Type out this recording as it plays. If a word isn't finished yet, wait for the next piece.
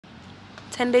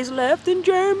10 days left in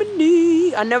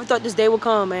Germany. I never thought this day would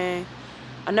come, man.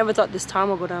 I never thought this time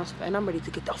would go down so fast. And I'm ready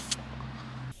to get the f.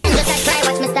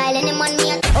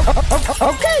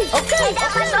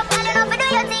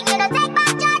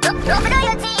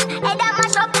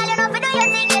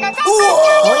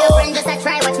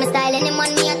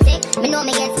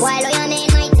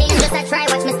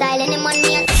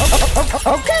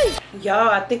 Okay. Y'all,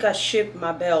 I think I shipped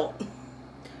my belt.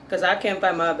 Because I can't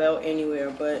find my belt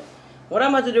anywhere. But what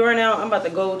I'm about to do right now, I'm about to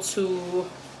go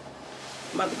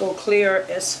clear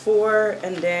S4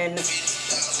 and then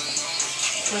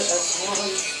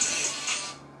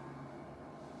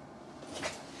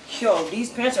S1. Yo, these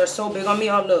pants are so big on me.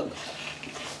 Oh, look.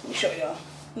 Let me show y'all.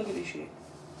 Look at this shit.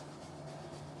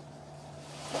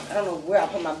 I don't know where I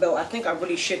put my belt. I think I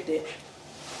really shipped it.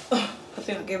 I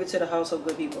think I gave it to the house of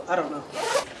good people. I don't know.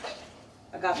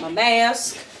 I got my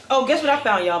mask. Oh, guess what I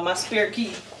found, y'all? My spare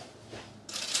key.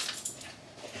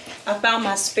 I found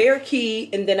my spare key,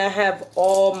 and then I have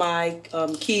all my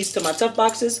keys to my tough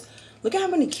boxes. Look at how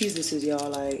many keys this is, y'all.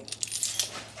 Like,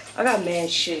 I got mad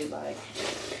shit, like.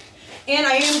 And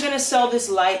I am gonna sell this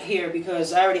light here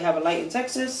because I already have a light in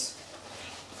Texas,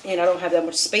 and I don't have that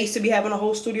much space to be having a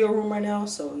whole studio room right now.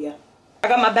 So yeah, I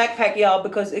got my backpack, y'all,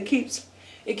 because it keeps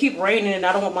raining, and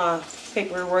I don't want my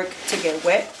paperwork to get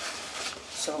wet.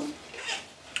 So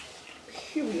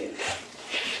period.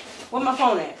 Where my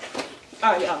phone at?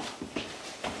 All right, y'all.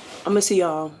 I'm gonna see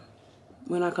y'all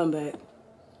when I come back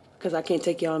because I can't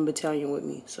take y'all in battalion with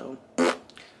me. So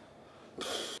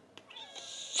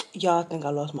y'all think I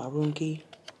lost my room key?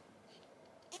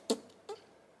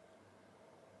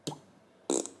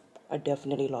 I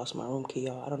definitely lost my room key,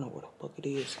 y'all. I don't know where the fuck it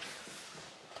is.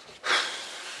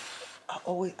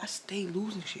 I stay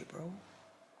losing shit, bro.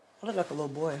 I look like a little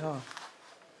boy, huh?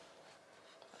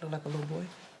 I look like a little boy.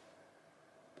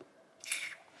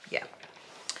 Yeah.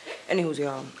 Anywho's,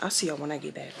 y'all, I'll see y'all when I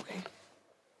get back, okay?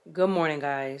 Good morning,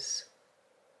 guys.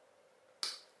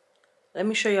 Let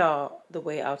me show y'all the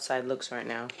way outside looks right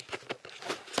now.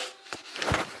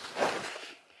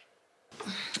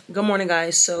 Good morning,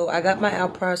 guys. So I got my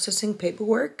out processing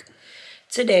paperwork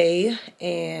today,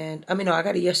 and I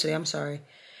got it yesterday. I'm sorry.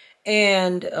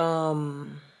 And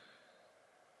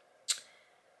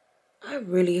I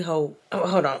really hope. Oh,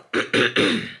 hold on.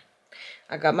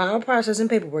 I got my out processing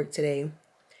paperwork today,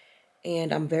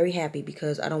 and I'm very happy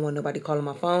because I don't want nobody calling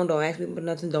my phone. Don't ask me for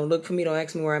nothing. Don't look for me. Don't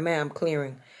ask me where I'm at. I'm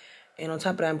clearing, and on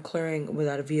top of that, I'm clearing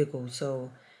without a vehicle. So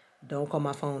don't call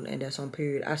my phone, and that's on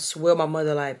period. I swear, my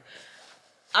mother, like.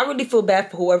 I really feel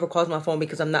bad for whoever calls my phone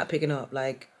because I'm not picking up.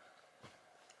 Like,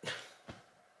 you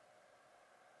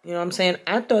know what I'm saying?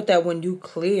 I thought that when you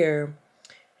clear,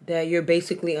 that you're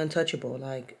basically untouchable.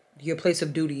 Like, your place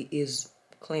of duty is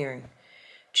clearing.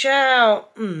 Ciao.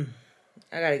 I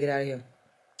gotta get out of here.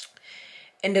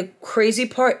 And the crazy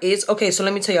part is, okay, so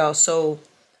let me tell y'all. So,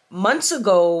 months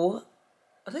ago,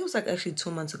 I think it was like actually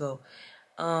 2 months ago,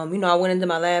 I went into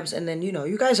my labs, and then,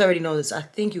 you guys already know this. I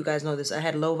think you guys know this. I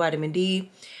had low vitamin D.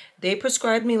 They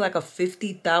prescribed me like a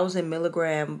 50,000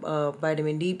 milligram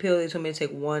vitamin D pill. They told me to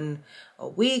take one a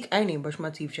week. I didn't even brush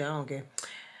my teeth, y'all. I don't care.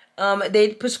 They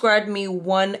prescribed me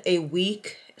one a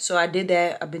week. So I did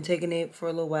that. I've been taking it for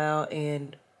a little while,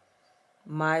 and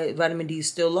my vitamin D is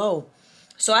still low.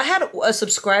 So I had a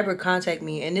subscriber contact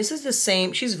me, and this is the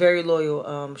same. She's very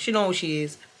loyal. She knows who she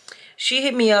is. She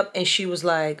hit me up, and she was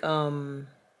like, under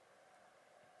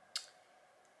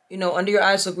your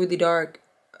eyes look really dark.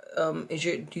 Do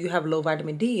you have low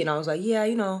vitamin D? And I was like, yeah, I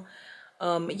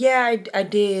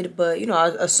did, but I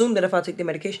assumed that if I take the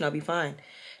medication, I'll be fine.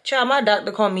 Child, my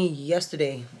doctor called me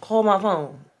yesterday, called my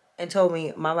phone, and told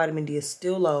me my vitamin D is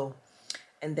still low,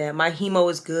 and that my hemo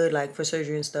is good, like for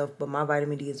surgery and stuff, but my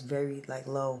vitamin D is very like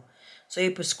low. So he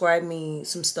prescribed me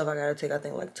some stuff I gotta take, I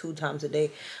think, like 2 times a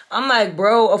day. I'm like,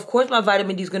 bro, of course my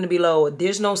vitamin D is gonna be low.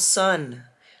 There's no sun.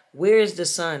 Where is the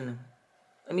sun?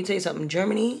 Let me tell you something.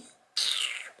 Germany,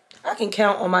 I can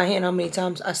count on my hand how many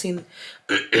times I've seen.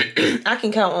 I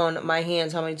can count on my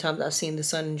hands how many times I've seen the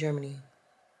sun in Germany.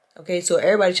 Okay, so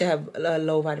everybody should have a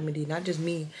low vitamin D, not just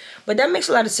me. But that makes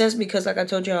a lot of sense because, like I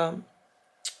told y'all,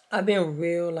 I've been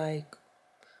real like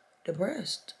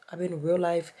depressed. I've been real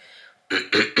life.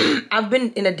 I've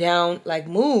been in a down like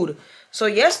mood. So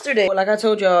yesterday, like I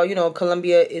told y'all,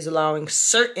 Colombia is allowing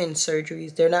certain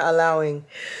surgeries. They're not allowing.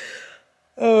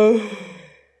 They're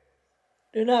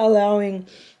not allowing.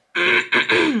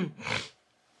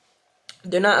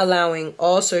 They're not allowing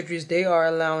all surgeries. They are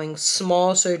allowing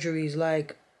small surgeries.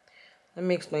 Like, let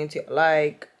me explain to you.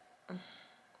 Like,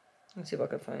 let's see if I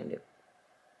can find it.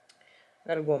 I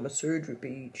gotta go on my surgery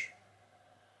page.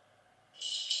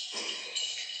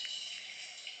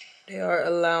 They are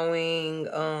allowing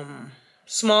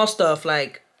small stuff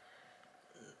like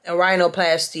a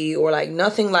rhinoplasty or like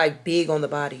nothing like big on the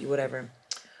body, whatever.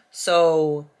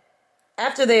 So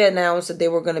after they announced that they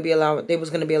was going to be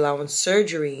allowing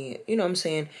surgery, you know what I'm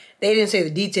saying? They didn't say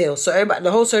the details. So everybody,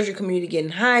 the whole surgery community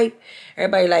getting hype.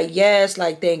 Everybody like, yes,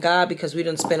 like thank God because we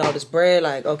didn't spend all this bread.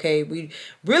 Like, okay, we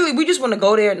just want to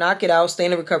go there, knock it out, stay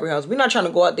in the recovery house. We're not trying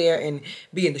to go out there and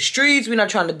be in the streets. We're not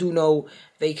trying to do no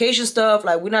vacation stuff.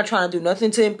 Like, we're not trying to do nothing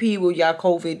to impede with y'all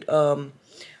COVID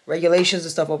regulations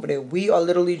and stuff over there. We are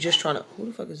literally just trying to, who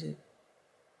the fuck is it?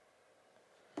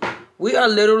 We are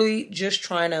literally just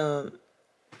trying to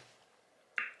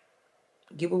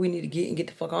get what we need to get and get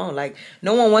the fuck on. Like,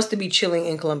 no one wants to be chilling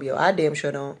in Colombia. I damn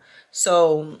sure don't.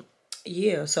 So,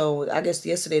 yeah. So, I guess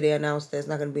yesterday they announced there's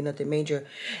not going to be nothing major.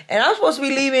 And I'm supposed to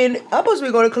be leaving. I'm supposed to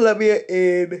be going to Colombia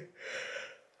in...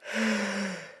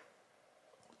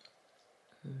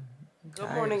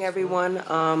 Good morning, everyone.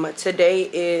 Today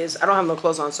is... I don't have no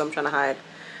clothes on, so I'm trying to hide.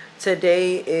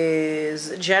 Today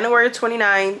is January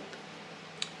 29th.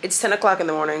 It's 10 o'clock in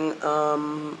the morning.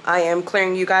 I am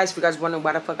clearing, you guys. If you guys wondering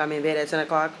why the fuck I'm in bed at 10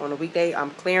 o'clock on a weekday, I'm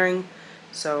clearing.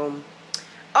 So,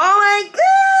 oh my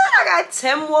God, I got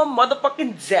 10 more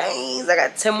motherfucking days. I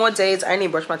got 10 more days. I didn't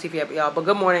even brush my teeth yet, y'all. But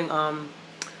good morning. I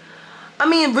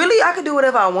mean, really, I could do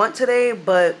whatever I want today,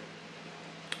 but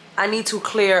I need to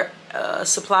clear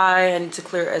supply. I need to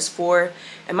clear S4.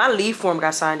 And my leave form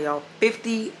got signed, y'all.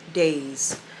 50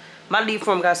 days. My leave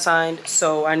form got signed,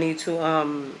 so I need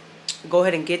to... go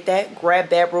ahead and get that. Grab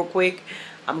that real quick.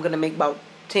 I'm gonna make about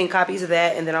 10 copies of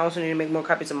that, and then I also need to make more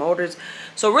copies of motors.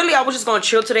 So really, I was just gonna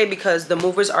chill today because the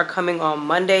movers are coming on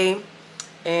Monday,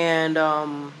 and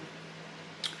I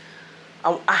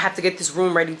have to get this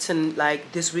room ready to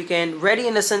like this weekend. Ready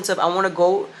in the sense of I want to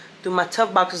go through my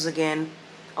tough boxes again.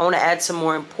 I want to add some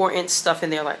more important stuff in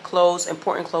there, like clothes,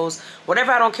 important clothes.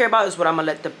 Whatever I don't care about is what I'm going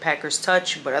to let the packers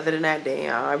touch. But other than that,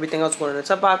 everything else going in the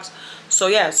tough box. So,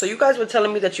 yeah. So, you guys were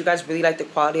telling me that you guys really like the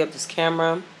quality of this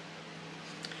camera.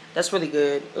 That's really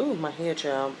good. Ooh, my hair,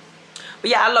 child. But,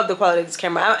 yeah, I love the quality of this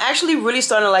camera. I'm actually really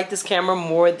starting to like this camera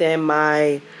more than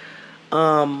my...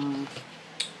 You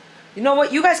know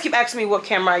what? You guys keep asking me what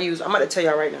camera I use. I'm going to tell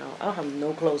y'all right now. I don't have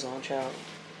no clothes on, child.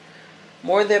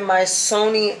 More than my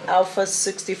Sony Alpha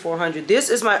 6400.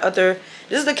 This is the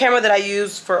camera that I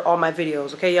use for all my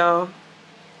videos, okay, y'all?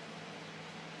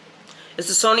 It's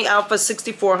the Sony Alpha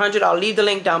 6400. I'll leave the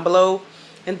link down below.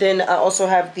 And then I also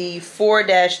have the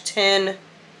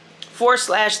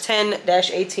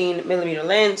 4/10-18 millimeter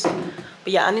lens.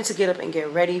 But yeah, I need to get up and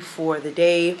get ready for the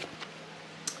day.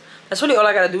 That's really all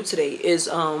I gotta do today is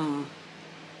I'm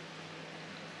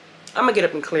gonna get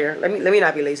up and clear. Let me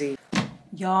not be lazy.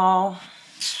 Y'all,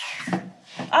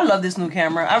 I love this new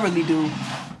camera. I really do.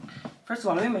 First of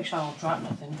all, let me make sure I don't drop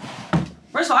nothing.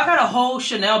 First of all, I got a whole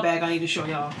Chanel bag I need to show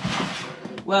y'all.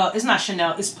 Well, it's not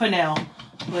Chanel, it's Panel.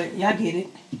 But y'all get it.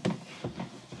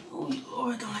 Oh,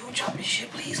 Lord, don't let me drop this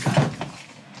shit, please, God.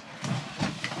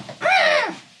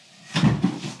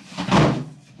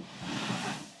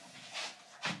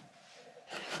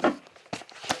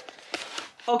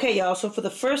 Okay, y'all, so for the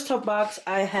first top box,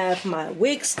 I have my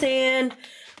wig stand.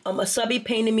 A subby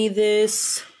painted me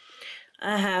this.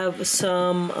 I have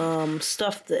some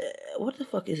stuff that... What the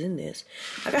fuck is in this?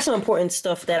 I got some important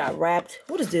stuff that I wrapped.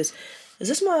 What is this? Is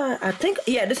this my... I think...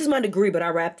 Yeah, this is my degree, but I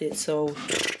wrapped it, so...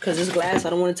 Because it's glass, I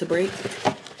don't want it to break.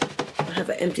 I have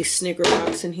an empty Snicker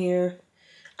box in here.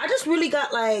 I just really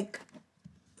got, like...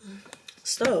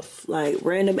 stuff. Like,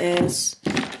 random ass...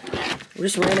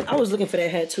 Just random. I was looking for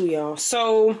that hat too, y'all.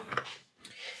 So,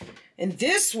 and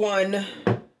this one,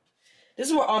 this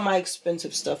is where all my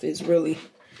expensive stuff is, really.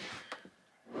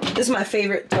 This is my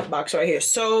favorite tough box right here.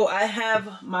 So, I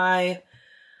have my,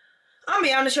 I'll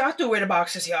be honest, y'all, I threw away the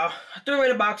boxes, y'all. I threw away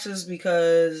the boxes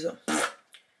because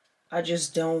I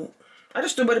just threw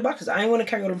away the boxes. I ain't want to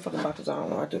carry all them fucking boxes. I don't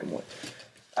know. I threw them away.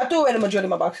 I threw away the majority of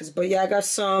my boxes. But yeah, I got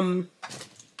some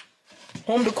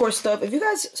home decor stuff. If you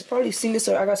guys probably seen this,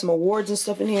 I got some awards and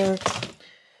stuff in here.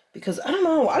 Because, I don't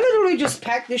know. I literally just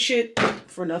packed this shit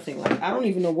for nothing. Like, I don't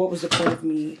even know what was the point of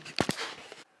me.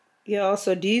 Yeah,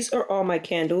 so these are all my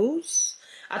candles.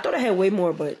 I thought I had way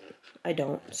more, but I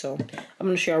don't. So, I'm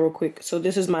going to show y'all real quick. So,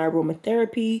 this is my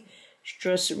aromatherapy.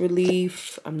 Stress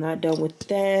relief. I'm not done with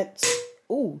that.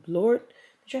 Oh, Lord.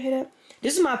 Did y'all hear that?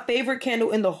 This is my favorite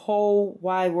candle in the whole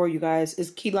wide world, you guys.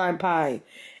 It's key lime pie.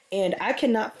 And I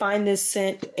cannot find this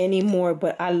scent anymore,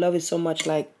 but I love it so much.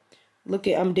 Like, look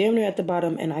at, I'm damn near at the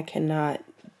bottom, and I cannot,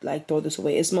 like, throw this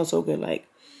away. It smells so good. Like,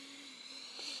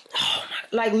 oh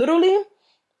my, like, literally,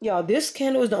 y'all, this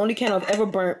candle is the only candle I've ever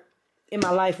burnt in my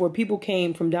life where people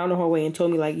came from down the hallway and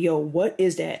told me like, yo, what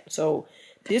is that? So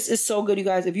this is so good, you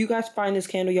guys. If you guys find this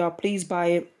candle, y'all, please buy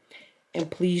it and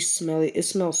please smell it. It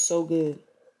smells so good.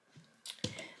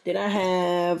 Then I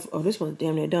have, oh, this one's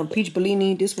damn near done. Peach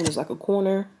Bellini. This one is like a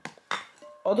corner.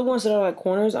 All the ones that are like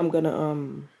corners, I'm gonna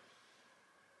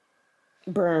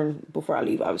burn before I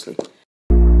leave, obviously.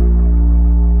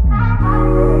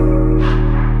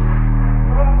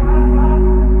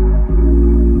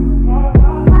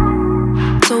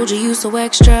 Told you so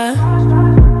extra,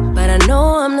 but I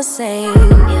know I'm the same.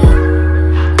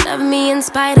 Yeah. Love me in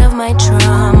spite of my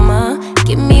trauma.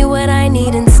 Give me what I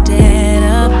need instead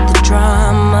of the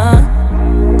drama.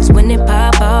 Cause when it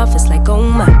pop off, it's like, oh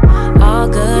my, all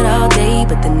good all day,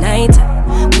 but the night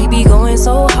we be going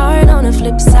so hard on the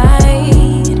flip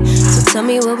side. So tell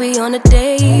me what we on a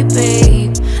day,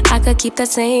 babe. I could keep that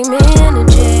same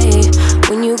energy.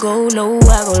 When you go low,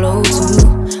 I go low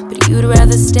too. But you'd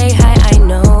rather stay high, I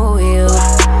know you.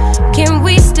 Can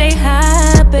we stay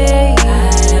high, babe?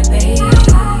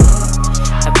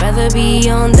 I'd rather be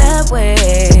on that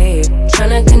wave,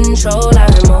 tryna control our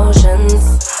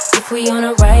emotions. If we on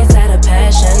the right side of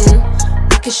passion,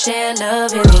 we could share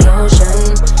love in the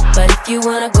ocean. But if you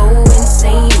wanna go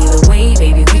insane, either way,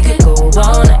 baby, we could go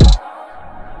all night.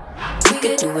 We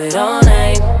could do it all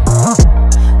night.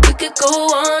 We could go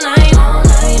all night, all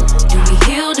night. Do we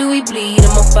heal, do we bleed?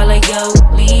 I'ma follow your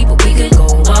lead, but we could go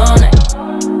all night.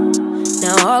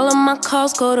 Now all of my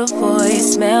calls go to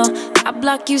voicemail. I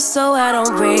block you so I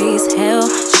don't raise hell.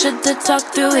 Should've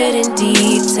talked through it in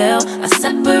detail. Our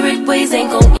separate ways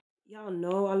ain't gon'. Y'all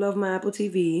know I love my Apple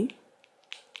TV.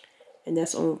 And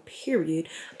that's on period.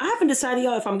 I haven't decided,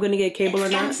 y'all, if I'm gonna get cable or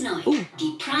not. Ooh.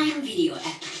 The Prime Video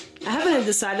app. I haven't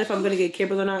decided if I'm gonna get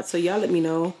cable or not, so y'all let me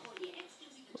know.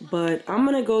 But I'm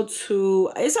gonna go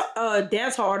to, it's a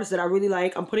dance hall artist that I really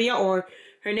like. I'm putting y'all on.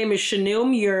 Her name is Chanel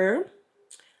Muir.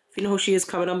 If you know who she is,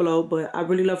 comment down below. But I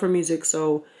really love her music,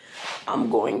 so I'm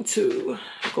going to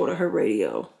go to her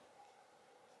radio.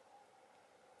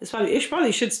 It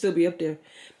probably should still be up there.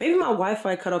 Maybe my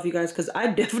Wi-Fi cut off, you guys, because I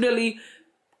definitely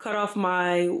cut off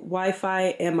my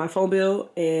Wi-Fi and my phone bill,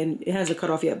 and it hasn't cut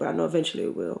off yet, but I know eventually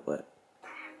it will. But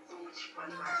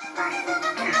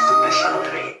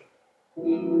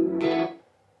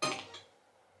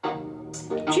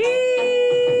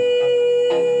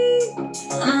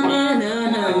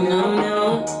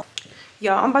no.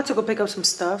 Y'all, I'm about to go pick up some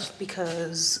stuff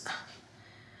because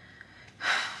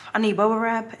I need bubble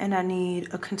wrap and I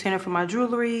need a container for my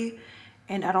jewelry,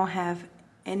 and I don't have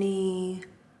any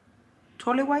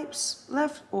toilet wipes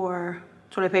left or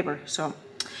toilet paper. So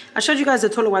I showed you guys the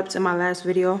toilet wipes in my last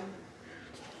video.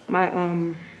 My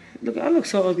look, I look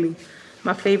so ugly.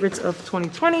 My favorites of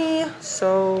 2020.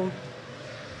 So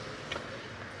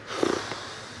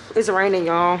it's raining,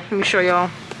 y'all. Let me show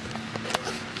y'all.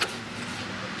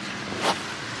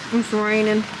 It's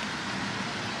raining.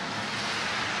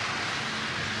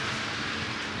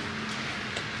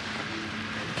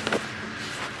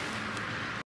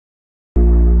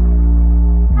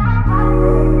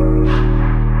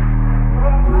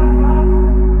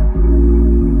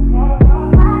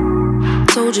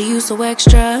 Told you so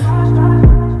extra,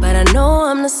 but I know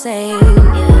I'm the same.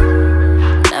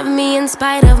 Yeah. Love me in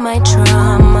spite of my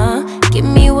trauma. Give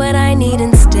me what I need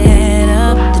instead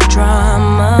of the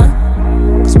drama.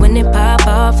 Cause when it pop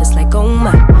off, it's like, oh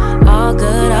my, all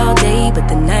good all day, but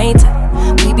the night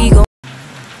we be going.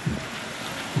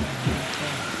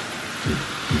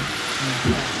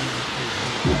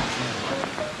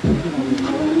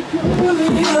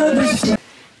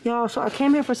 Y'all, so I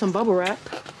came here for some bubble wrap.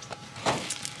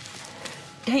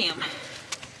 Damn.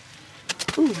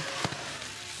 Ooh.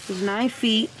 There's 9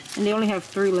 feet, and they only have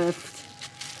 4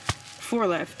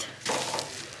 left.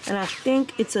 And I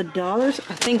think it's $1.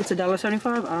 I think it's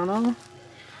 $1.75. I don't know.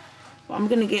 But I'm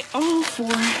gonna get all 4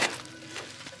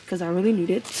 because I really need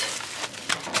it.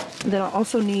 And then I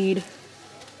also need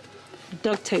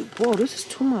duct tape. Whoa, this is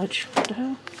too much. What the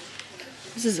hell?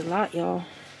 This is a lot, y'all.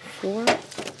 4.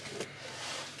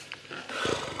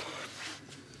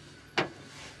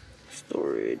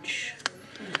 Storage.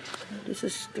 This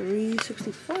is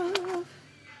 $3.65.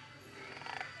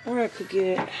 Or I could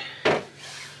get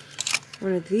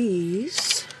one of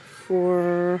these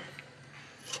for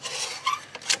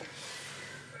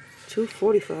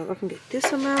 $2.45. I can get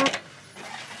this amount.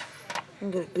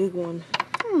 I'm gonna get a big one.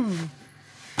 I'm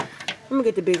gonna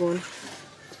get the big one.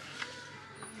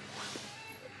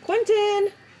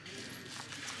 Quentin!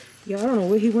 Yeah, I don't know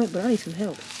where he went, but I need some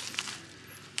help.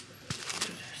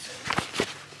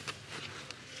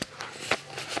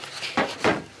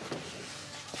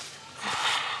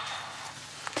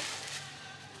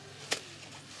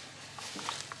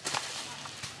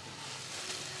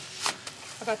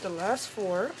 got the last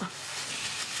 4. 1,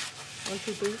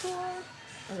 2, 3, 4.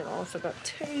 And then I also got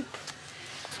tape.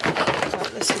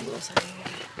 Alright, let's see what else I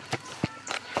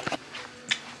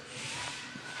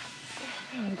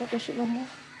need. I got that shit no more.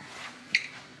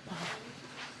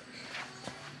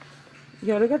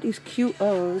 Yo, they got these cute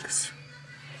Uggs.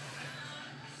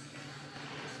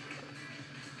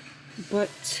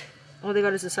 But all they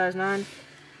got is a size 9.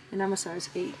 And I'm a size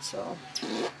 8, so.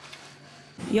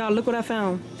 Y'all, look what I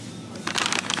found.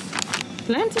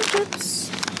 Plantain chips.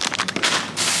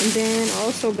 And then I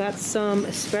also got some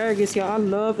asparagus. Y'all, I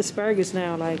love asparagus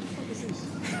now. Like,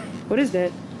 what is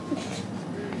that?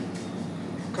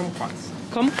 Kumquats.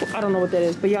 I don't know what that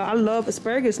is. But y'all, I love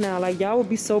asparagus now. Like, y'all would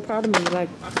be so proud of me. Like,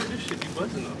 I think this shit be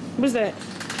buzzing though. What's that?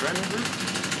 Dragon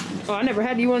fruit? Oh, I never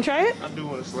had it. You want to try it? I do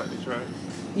want to slightly try it.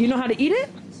 You know how to eat it?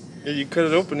 Yeah, you cut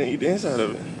it open and eat the inside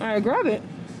of it. All right, grab it.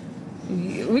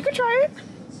 We could try it.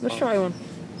 Let's try one.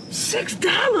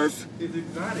 $6. It's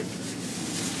exotic.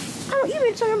 Oh, you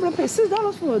mean tell me I'm gonna pay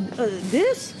 $6 for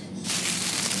this?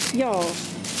 Y'all.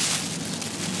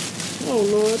 Oh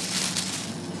Lord.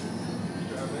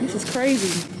 This is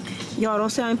crazy. Y'all don't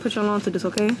say I ain't put y'all on to this,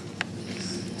 okay?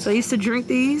 So I used to drink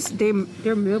these. They're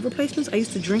meal replacements. I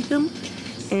used to drink them,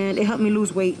 and it helped me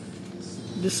lose weight.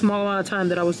 The small amount of time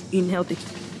that I was eating healthy.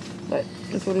 But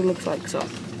that's what it looks like. So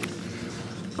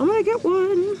I'm gonna get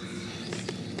one.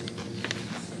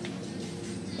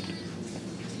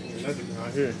 Nothing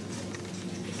out here.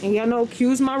 And y'all know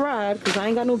Q's my ride because I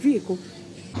ain't got no vehicle.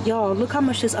 Y'all, look how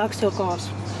much this oxtail costs.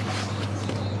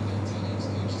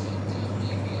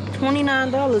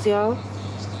 $29, y'all.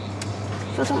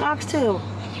 For some oxtail.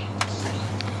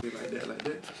 Like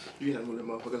that. You have one of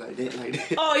that motherfucker like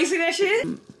that. Oh, you see that shit?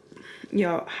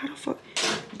 Yo, how the fuck?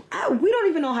 We don't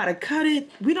even know how to cut it.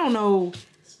 We don't know.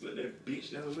 Split that bitch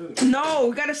down the middle. No,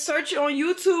 we gotta search it on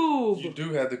YouTube. You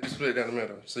do have to split it down the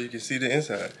middle so you can see the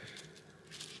inside.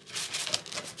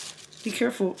 Be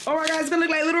careful. Oh my God, it's gonna look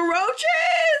like little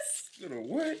roaches. Little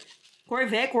what?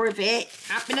 Corvette.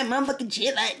 Hop in that motherfucking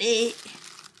shit like that.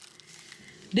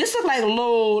 This look like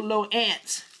little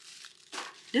ants.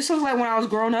 This looks like when I was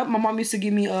growing up, my mom used to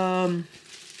give me food.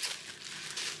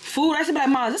 I used to be like,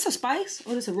 Mom, is this a spice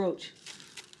or is this a roach?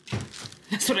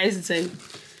 That's what I used to say.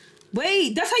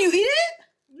 Wait, that's how you eat it?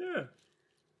 Yeah.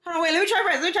 Hold on, wait, let me try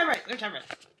first.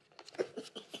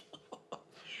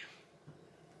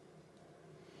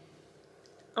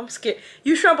 I'm scared.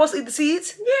 You sure I'm supposed to eat the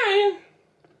seeds? Yeah.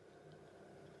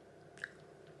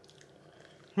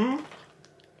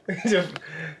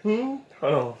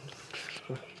 Hold on.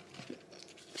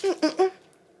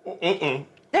 They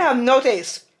have no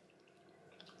taste.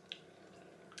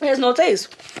 It has no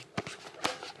taste.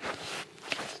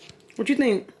 What you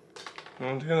think? I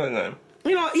don't feel like that.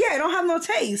 You know, yeah, it don't have no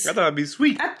taste. I thought it'd be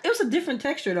sweet. It was a different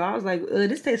texture though. I was like,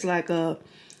 this tastes like I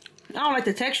don't like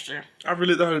the texture. I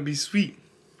really thought it'd be sweet.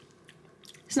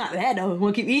 It's not bad though.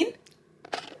 Want to keep eating?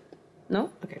 No?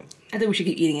 Okay. I think we should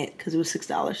keep eating it because it was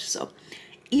 $6. So,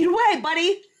 eat away,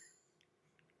 buddy.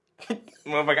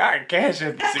 Motherfucker, I can cash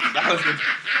in $6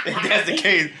 if that's the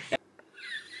case.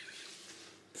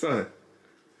 Son.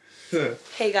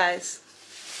 Hey guys.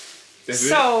 That's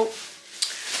so,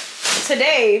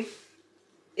 today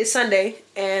is Sunday,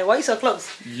 and why are you so close?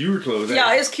 You were close.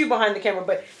 Yeah, it's cute behind the camera,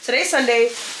 but today's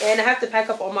Sunday, and I have to pack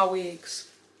up all my wigs.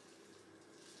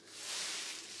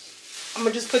 I'm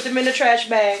gonna just put them in the trash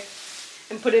bag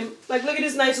and put them, like, look at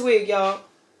this nice wig, y'all.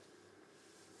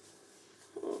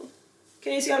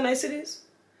 Can you see how nice it is?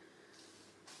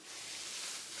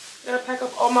 Gotta pack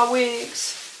up all my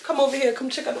wigs. Come over here, come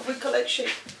check out the wig collection.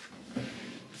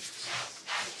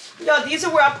 Y'all, these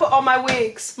are where I put all my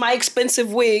wigs, my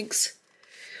expensive wigs.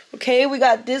 Okay, we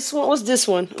got this one. What's this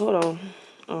one? Hold on.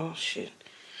 Oh, shit.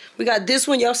 We got this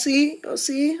one. Y'all see? Y'all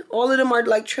see? All of them are,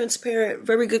 like, transparent.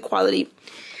 Very good quality.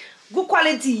 Good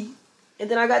quality. And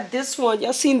then I got this one.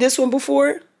 Y'all seen this one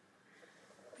before? Let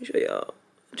me show y'all.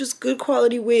 Just good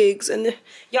quality wigs. And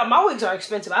y'all, my wigs are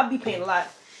expensive. I'll be paying a lot.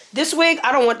 This wig,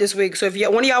 I don't want this wig. So if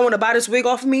one of y'all want to buy this wig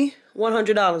off of me,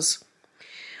 $100.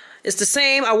 It's the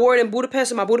same. I wore it in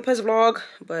Budapest in my Budapest vlog.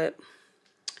 But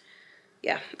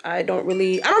yeah, I'm gonna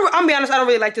be honest, I don't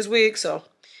really like this wig. So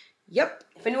yep,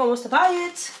 if anyone wants to buy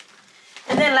it.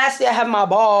 And then lastly, I have my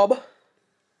bob.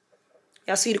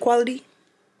 Y'all see the quality?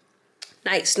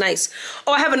 Nice, nice.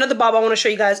 Oh, I have another bob I want to show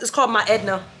you guys. It's called my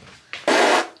Edna.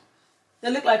 They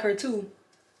look like her too.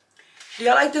 Do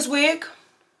y'all like this wig?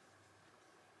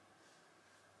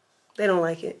 They don't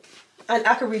like it.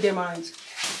 I could read their minds.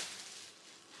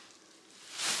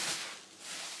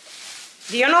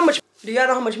 Do y'all know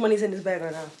how much money's in this bag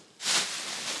right now?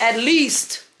 At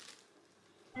least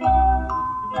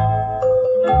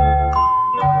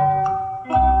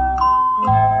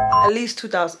At least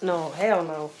 2,000. No, hell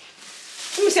no.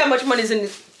 Let me see how much money is in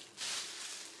this.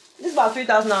 This is about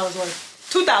 $3,000 worth.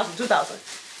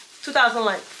 2,000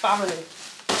 like 500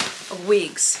 of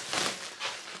wigs.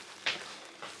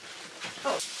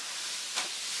 Oh.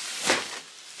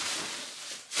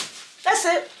 That's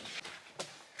it.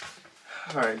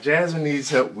 All right, Jasmine needs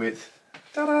help with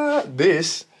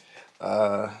this.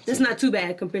 It's not too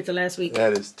bad compared to last week.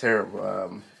 That is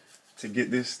terrible. To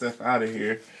get this stuff out of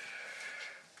here.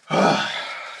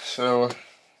 So,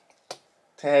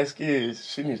 task is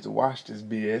she needs to wash this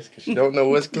BS because she don't know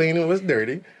what's clean and what's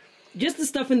dirty. Just the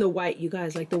stuff in the white, you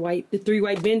guys. Like the 3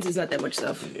 white bins is not that much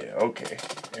stuff. Yeah, okay.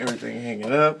 Everything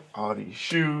hanging up, all these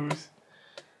shoes.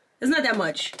 It's not that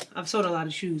much. I've sold a lot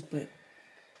of shoes, but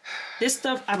this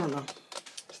stuff, I don't know.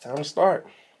 It's time to start.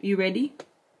 You ready?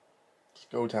 It's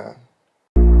go time.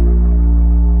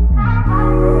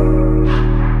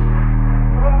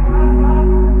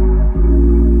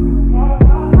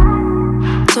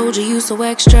 Told you so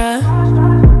extra,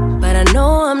 but I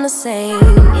know I'm the same.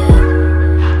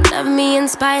 Yeah. Love me in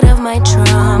spite of my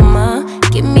trauma.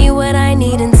 Give me what I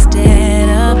need instead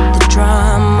of the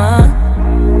drama.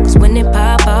 Cause when it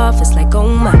pop off, it's like, oh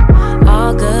my,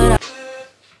 all good.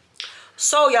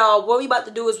 So y'all, what we about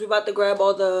to do is we about to grab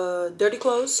all the dirty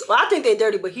clothes. Well, I think they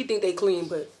dirty, but he think they clean.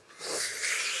 But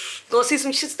gonna see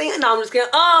some shit staying. No, I'm just kidding.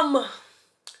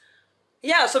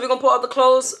 Yeah. So we're gonna put all the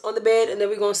clothes on the bed, and then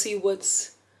we're gonna see what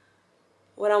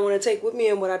I want to take with me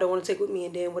and what I don't want to take with me,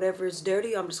 and then whatever is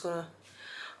dirty, I'm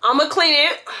gonna clean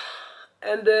it,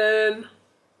 and then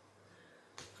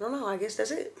I don't know. I guess that's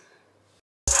it.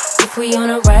 If we on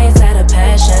the right side of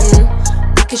passion,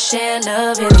 we could share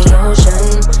love in the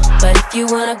ocean. But if you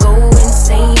wanna go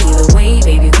insane, either way,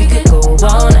 baby, we could go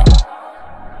all night.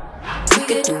 We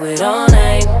could do it all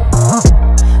night.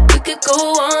 We could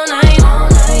go all night, all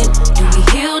night. Do we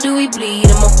heal, do we bleed?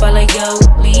 I'ma follow your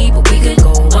lead, but we could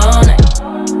go all night.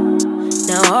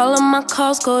 Now all of my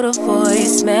calls go to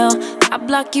voicemail. I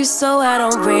block you so I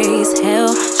don't raise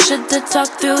hell. Should've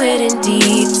talked through it in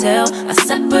detail. Our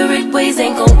separate ways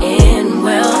ain't gon' end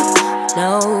well,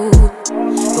 no.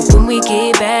 But when we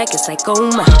get back, it's like,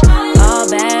 oh my, all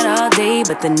bad all day,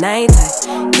 but the night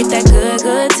time, get that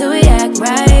good till we act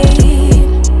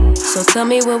right. So tell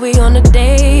me what we on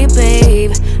today,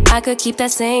 babe. I could keep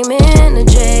that same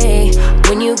energy.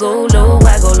 When you go low,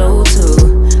 I go low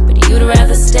too. You'd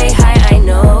rather stay high, I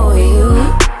know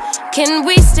you. Can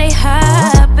we stay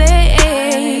high,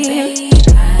 babe?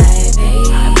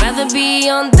 I'd rather be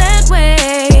on that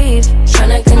wave.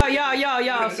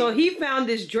 Y'all. So he found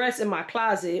this dress in my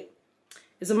closet.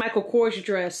 It's a Michael Kors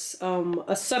dress.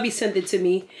 A subby sent it to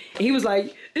me. And he was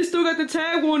like, it still got the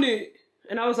tag on it.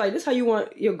 And I was like, this is how you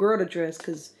want your girl to dress.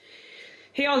 Because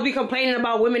he always be complaining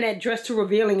about women that dress too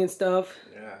revealing and stuff.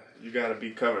 Yeah, you gotta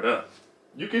be covered up.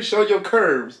 You can show your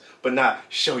curves, but not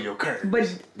show your curves. But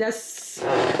that's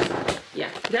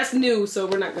new, so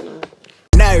we're not gonna.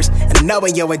 Nerves and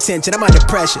knowing your intention, I'm under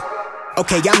pressure.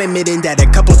 Okay, I'm admitting that a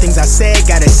couple things I said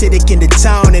got acidic in the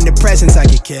tone, in the presence I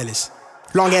get careless.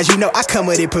 Long as you know I come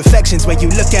with imperfections. When you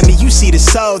look at me, you see the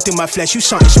soul through my flesh. You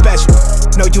something special.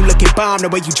 Know you looking bomb the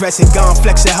way you dressing, gone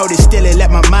flex it, hold it still and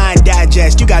let my mind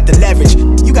digest. You got the leverage,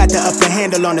 you got the upper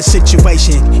handle on the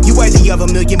situation. You worthy of a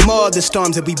million more of the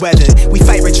storms that we weathered. We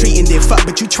fight retreating, then fuck,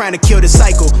 but you trying to kill the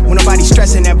cycle. When nobody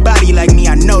stressing that body like me,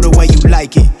 I know the way you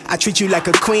like it. I treat you like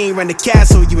a queen, run the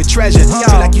castle, you a treasure.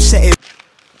 Feel like you said it.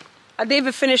 I didn't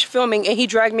even finish filming and he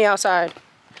dragged me outside.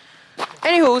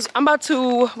 Anywho's,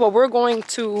 we're going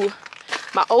to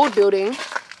my old building.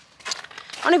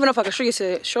 I don't even know if I can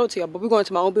show it to y'all, but we're going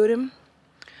to my old building.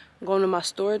 I'm going to my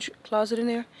storage closet in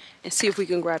there and see if we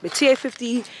can grab the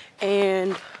TA50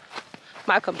 and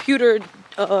my computer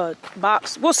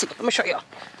box. We'll see. Let me show y'all.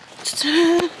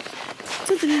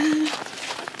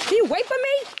 Can you wait for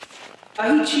me?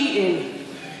 He cheating.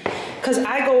 Because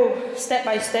I go step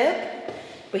by step,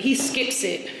 but he skips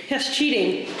it. That's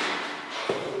cheating.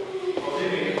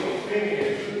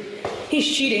 He's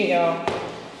cheating, y'all.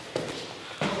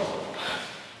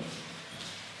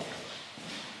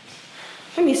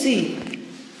 Let me see.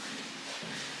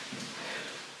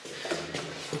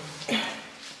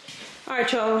 All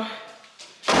right, y'all.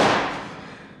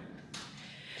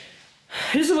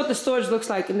 This is what the storage looks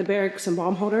like in the barracks in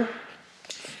Baumholder.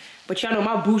 But y'all know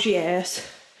my bougie ass.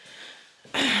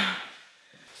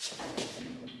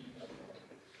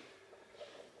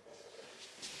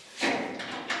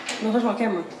 No, where's my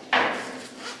camera?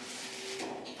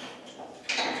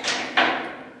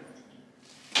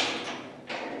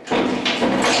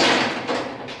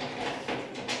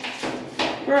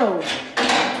 Bro.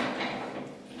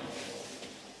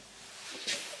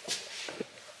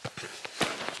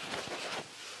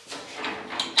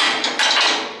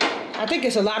 think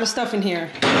it's a lot of stuff in here.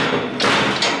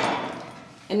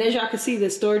 And as y'all can see, the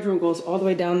storage room goes all the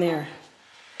way down there.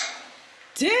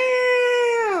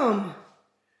 Damn!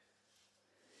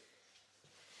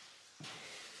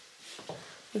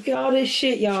 Look at all this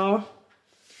shit, y'all.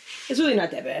 It's really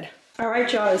not that bad. All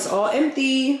right, y'all, it's all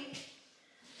empty.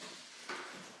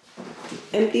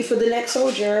 Empty for the next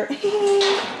soldier.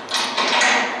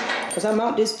 Cause I'm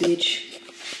out this bitch.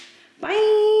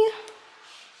 Bye.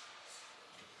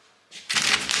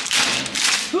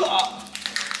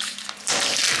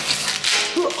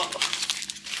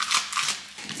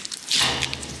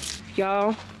 Y'all,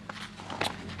 I'm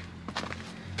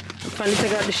finally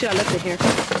taking out the shit I left in here.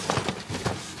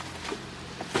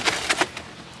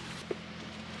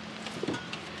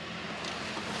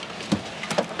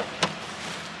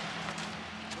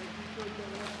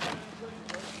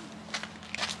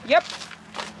 Yep.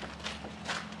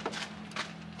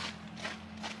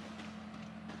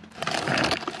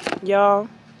 Y'all,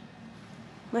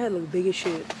 my head look big as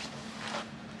shit.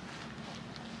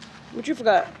 What you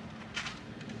forgot?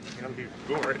 I'm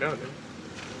going right down there.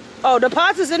 Oh, the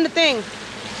pots is in the thing.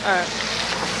 Alright.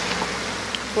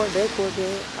 Corvette.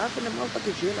 How can the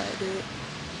motherfucker drill like that?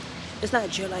 It's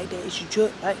not drill like that, it's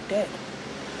drill like that.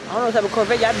 I don't know what type of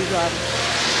Corvette y'all be driving.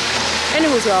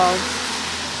 Anyways, y'all.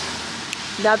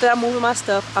 Now that I'm moving my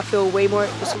stuff, I feel way more,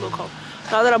 it's a little cold.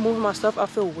 Now that I'm moving my stuff, I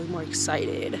feel way more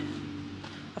excited.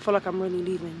 I feel like I'm really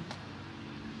leaving.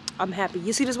 I'm happy.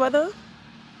 You see this weather?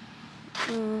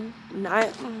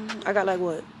 I got like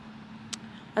what?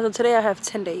 As of today, I have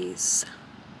 10 days.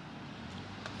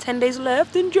 10 days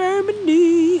left in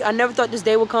Germany. I never thought this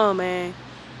day would come, man.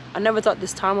 I never thought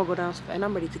this time would go down so fast. And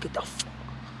I'm ready to get the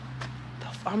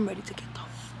I'm ready to get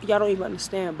the y'all don't even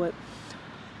understand, but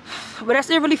that's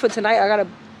it really for tonight. I gotta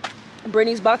bring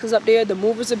these boxes up there. The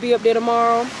movers will be up there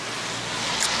tomorrow.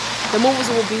 The movers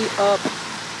will be up.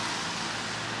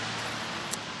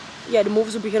 Yeah, the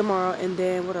movers will be here tomorrow. And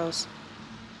then what else?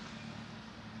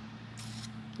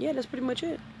 Yeah, that's pretty much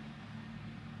it.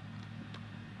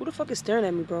 Who the fuck is staring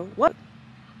at me, bro? What?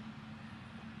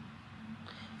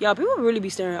 Y'all, people really be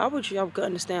staring. I wish y'all could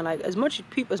understand. Like, as much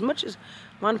as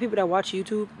amount of people that watch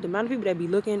YouTube, the amount of people that be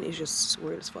looking is just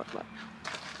weird as fuck. Like,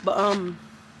 but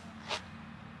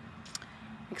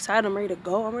excited. I'm ready to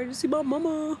go. I'm ready to see my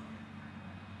mama.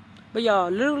 But y'all,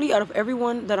 literally out of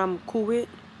everyone that I'm cool with,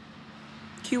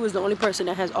 Q is the only person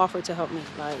that has offered to help me.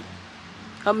 Like,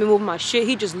 help me move my shit.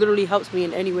 He just literally helps me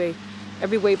in any way,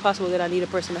 every way possible that I need a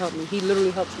person to help me. He literally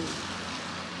helps me.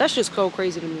 That's just so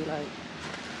crazy to me. Like,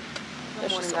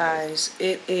 good morning, guys.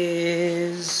 It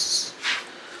is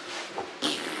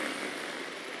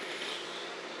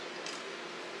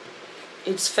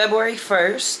February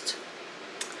 1st,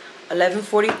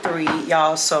 11:43,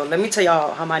 y'all. So let me tell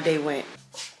y'all how my day went.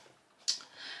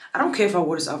 I don't care if I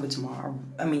wore this outfit tomorrow.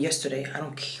 I mean, yesterday. I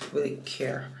don't really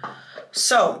care.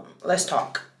 So, let's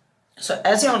talk. So,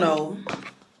 as y'all know...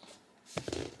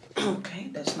 Okay,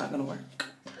 that's not gonna work.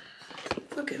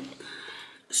 Okay.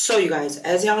 So, you guys,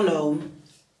 as y'all know...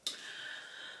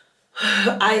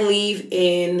 I leave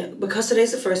in... Because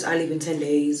today's the 1st, I leave in 10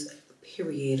 days.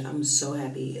 Period. I'm so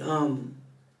happy.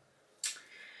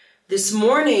 This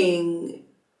morning...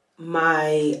 So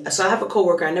I have a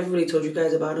coworker. I never really told you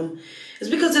guys about him.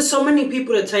 It's because there's so many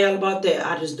people to tell y'all about that.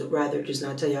 I just rather just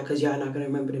not tell y'all because y'all not gonna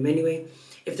remember them anyway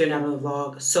if they're not on the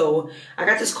vlog. So I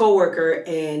got this coworker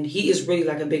and he is really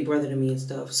like a big brother to me and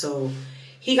stuff. So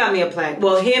he got me a plaque.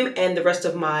 Well, him and the rest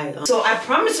of my. So I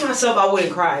promised myself I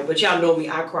wouldn't cry, but y'all know me.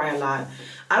 I cry a lot.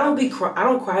 I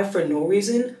don't cry for no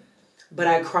reason. But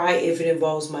I cry if it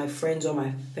involves my friends or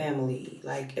my family.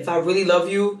 Like, if I really love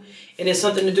you and it's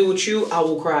something to do with you, I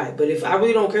will cry. But if I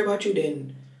really don't care about you,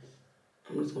 then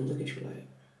I'm just going to look at you like...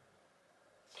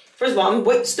 First of all,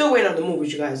 I'm still waiting on the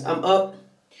movies, you guys. I'm up.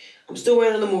 I'm still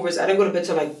waiting on the movies. I didn't go to bed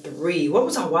till like 3. What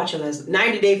was I watching last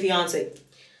night? 90 Day Fiancé.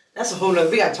 That's a whole nother...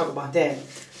 We got to talk about that.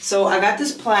 So, I got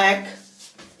this plaque.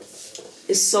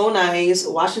 It's so nice.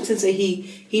 Washington said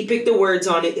he picked the words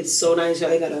on it. It's so nice.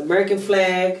 Y'all. It got an American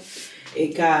flag.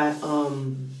 It got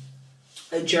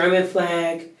a German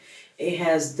flag. It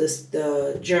has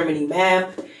the Germany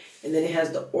map. And then it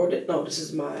has the order. No, this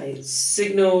is my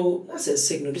signal. I said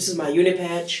signal. This is my unit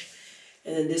patch.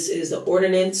 And then this is the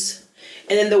ordinance.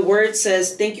 And then the word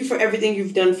says, thank you for everything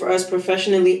you've done for us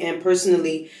professionally and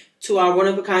personally. To our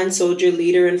one-of-a-kind soldier,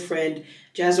 leader, and friend,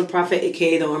 Jasmine Prophet,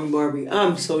 aka the Army Barbie.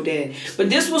 I'm so dead. But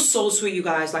this was so sweet, you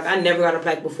guys. Like, I never got a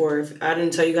plaque before. If I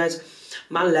didn't tell you guys...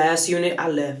 My last unit, I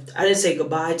left. I didn't say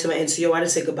goodbye to my NCO. I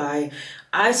didn't say goodbye.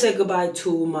 I said goodbye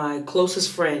to my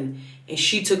closest friend. And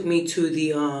she took me to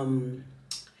the,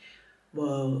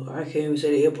 well, I can't even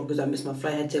say the airport because I missed my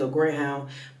flight. I had to take a Greyhound.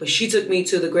 But she took me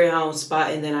to the Greyhound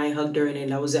spot, and then I hugged her, and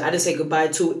then that was it. I didn't say goodbye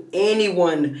to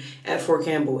anyone at Fort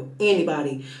Campbell.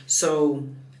 Anybody. So,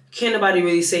 can't nobody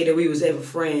really say that we was ever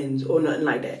friends or nothing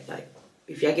like that. Like,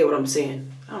 if y'all get what I'm saying.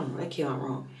 I don't know. That came out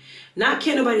wrong. Not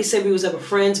can't nobody say we was ever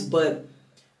friends, but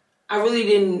I really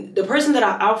didn't. The person that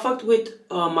I fucked with,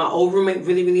 my old roommate,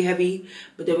 really, really heavy.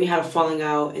 But then we had a falling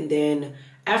out, and then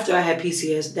after I had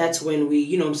PCS, that's when we,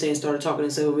 you know what I'm saying, started talking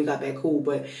and stuff when we got back cool.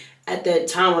 But at that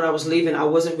time when I was leaving, I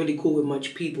wasn't really cool with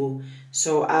much people.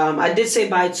 So I did say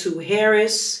bye to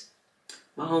Harris,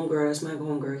 my homegirl, that's my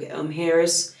homegirl,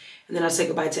 Harris. And then I said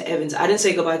goodbye to Evans. I didn't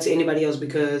say goodbye to anybody else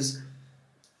because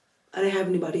I didn't have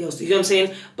anybody else. You know what I'm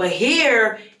saying? But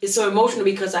here, it's so emotional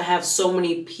because I have so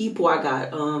many people. I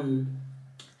got, let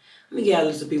me get a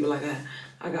list of people I got.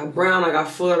 I got Brown, I got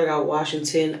Fuller, I got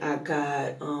Washington, I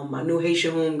got my new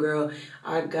Haitian homegirl,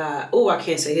 I got, oh, I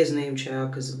can't say his name, child,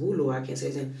 because, ooh, I can't say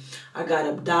his name. I got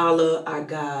Abdallah, I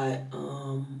got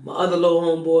my other little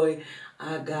homeboy,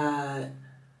 I got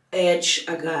Etch,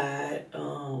 I got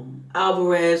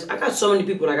Alvarez. I got so many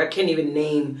people, like I can't even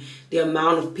name the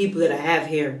amount of people that I have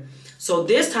here. So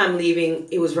this time leaving,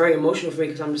 it was very emotional for me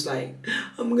because I'm just like,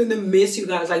 I'm going to miss you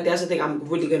guys. Like, that's the thing, I'm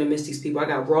really going to miss these people. I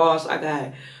got Ross,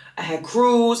 I had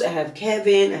Cruz, I have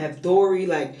Kevin, I have Dory,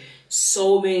 like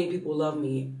so many people love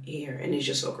me here and it's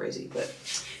just so crazy. But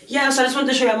yeah, so I just wanted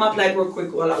to show you my plate real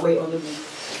quick while I wait on the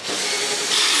move.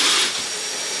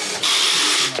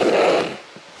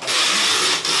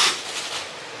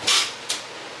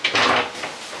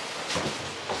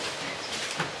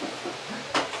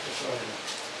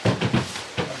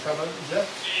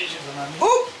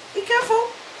 Oh, be careful.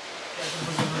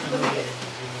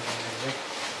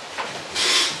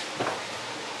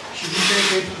 Should we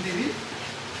take it to TV?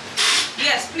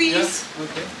 Yes, please. Yeah?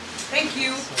 Okay. Thank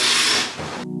you.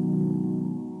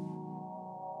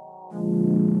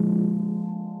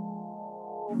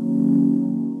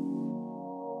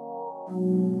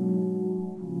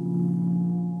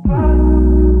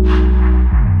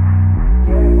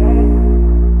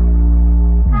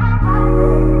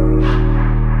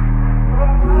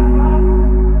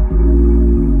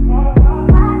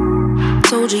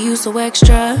 Told you so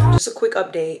extra. Just a quick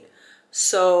update.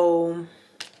 So,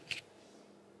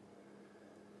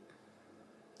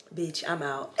 bitch, I'm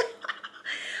out.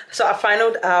 So I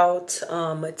found out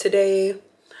today.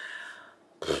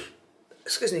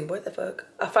 Excuse me, what the fuck?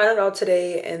 I found out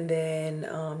today, and then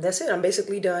that's it. I'm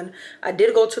basically done. I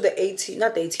did go to the ATM,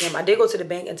 not the ATM. I did go to the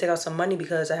bank and take out some money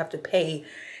because I have to pay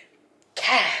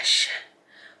cash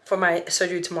for my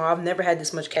surgery tomorrow. I've never had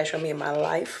this much cash on me in my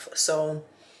life, so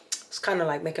it's kind of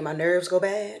like making my nerves go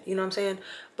bad. You know what I'm saying?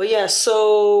 But yeah,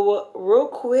 so real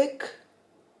quick.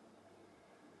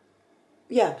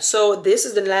 Yeah, so this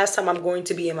is the last time I'm going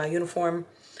to be in my uniform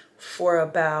for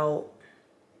about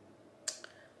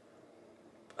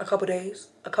a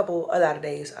lot of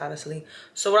days, honestly.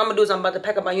 So what I'm gonna do is I'm about to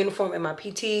pack up my uniform and my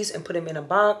PTs and put them in a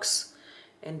box,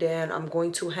 and then I'm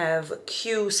going to have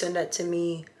Q send that to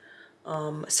me,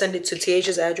 send it to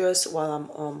Tiaja's address while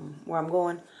I'm where I'm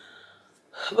going.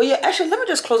 But yeah, actually, let me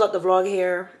just close out the vlog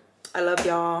here. I love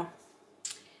y'all.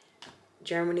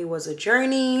 Germany was a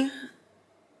journey.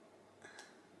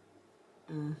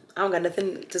 I don't got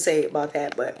nothing to say about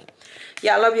that, but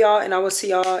yeah, I love y'all, and I will see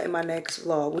y'all in my next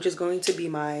vlog, which is going to be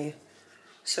my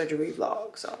surgery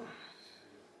vlog. So